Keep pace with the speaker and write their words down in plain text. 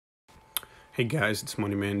Hey guys, it's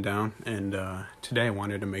Money Man Down, and today I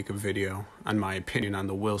wanted to make a video on my opinion on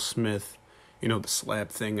the Will Smith, the slap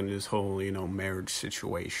thing and his whole, marriage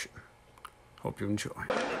situation. Hope you enjoy.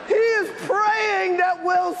 He is praying that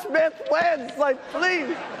Will Smith wins. Like,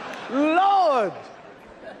 please, Lord.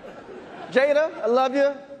 Jada, I love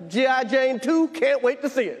you. G.I. Jane 2, can't wait to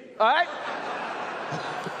see it. All right?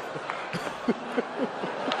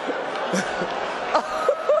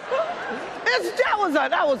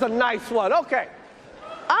 That was a nice one. Okay.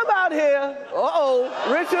 I'm out here.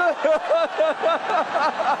 Richard.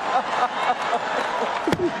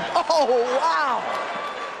 Oh, wow.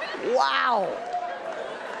 Wow.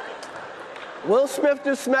 Will Smith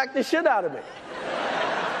just smacked the shit out of me.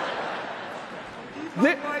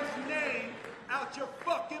 Keep my wife's name out your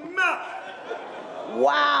fucking mouth.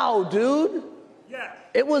 Wow, dude. Yes.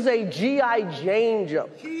 It was a G.I. Jane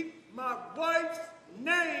joke. Keep my wife's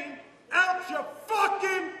name out your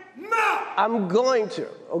fucking mouth. I'm going to,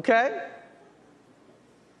 okay?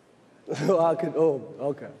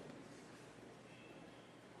 Okay.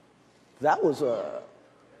 That was a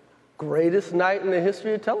greatest night in the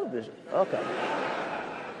history of television. Okay.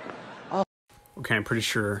 Okay, I'm pretty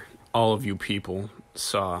sure all of you people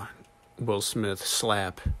saw Will Smith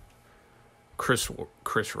slap Chris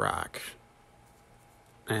Rock.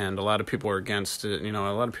 And a lot of people are against it. A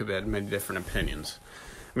lot of people had many different opinions.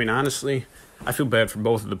 I mean, honestly, I feel bad for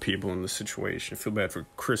both of the people in the situation. I feel bad for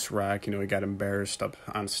Chris Rock. He got embarrassed up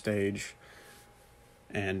on stage.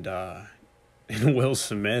 And Will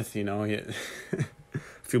Smith, I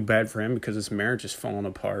feel bad for him because his marriage is falling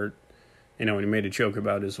apart. And he made a joke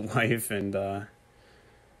about his wife and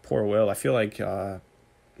poor Will. I feel like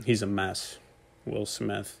he's a mess, Will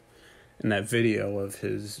Smith. In that video of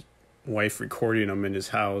his wife recording him in his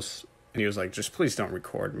house, and he was like, just please don't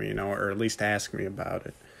record me, or at least ask me about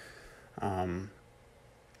it. I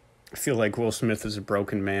feel like Will Smith is a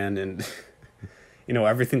broken man, and,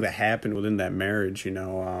 everything that happened within that marriage, made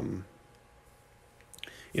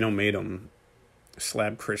him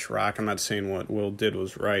slap Chris Rock. I'm not saying what Will did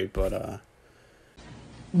was right, but...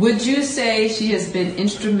 Would you say she has been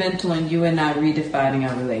instrumental in you and I redefining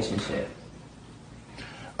our relationship?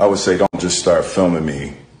 I would say don't just start filming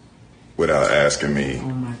me without asking me. Oh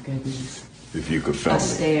my goodness. If you could film me.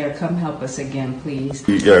 Astaire, come help us again, please.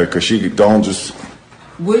 Yeah, because she don't just...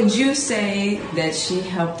 Would you say that she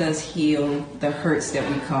helped us heal the hurts that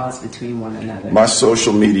we caused between one another? My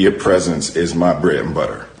social media presence is my bread and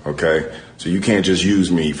butter, okay? So you can't just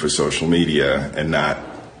use me for social media and not,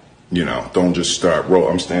 don't just start.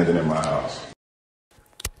 I'm standing in my house.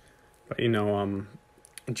 But,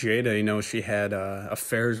 Jada, she had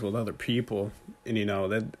affairs with other people, and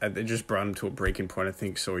that it just brought him to a breaking point, I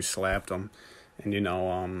think. So he slapped him,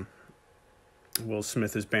 and Will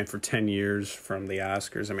Smith is banned for 10 years from the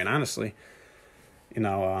Oscars. I mean, honestly,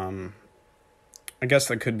 I guess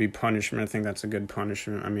that could be punishment. I think that's a good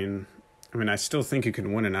punishment. I mean, I still think you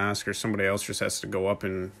can win an Oscar. Somebody else just has to go up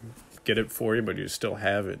and get it for you, but you still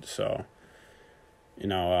have it. So, I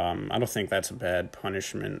don't think that's a bad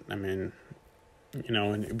punishment. I mean,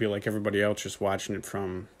 and it'd be like everybody else just watching it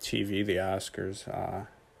from TV, the Oscars.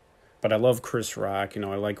 But I love Chris Rock.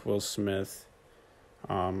 I like Will Smith.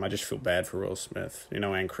 I just feel bad for Will Smith,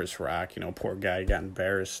 and Chris Rock. Poor guy got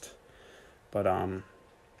embarrassed. But I'd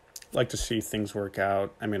like to see things work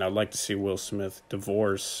out. I mean, I'd like to see Will Smith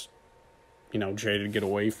divorce, Jada get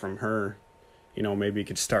away from her. Maybe he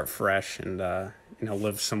could start fresh and,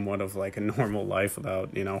 live somewhat of like a normal life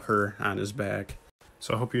without, her on his back.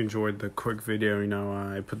 So I hope you enjoyed the quick video.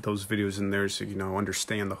 I put those videos in there so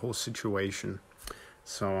understand the whole situation.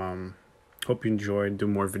 So hope you enjoyed. Do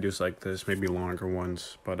more videos like this, maybe longer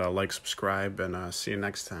ones. But like, subscribe, and see you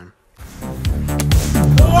next time.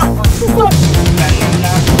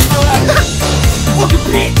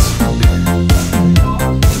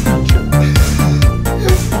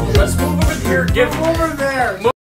 Let's move over here. Get over there.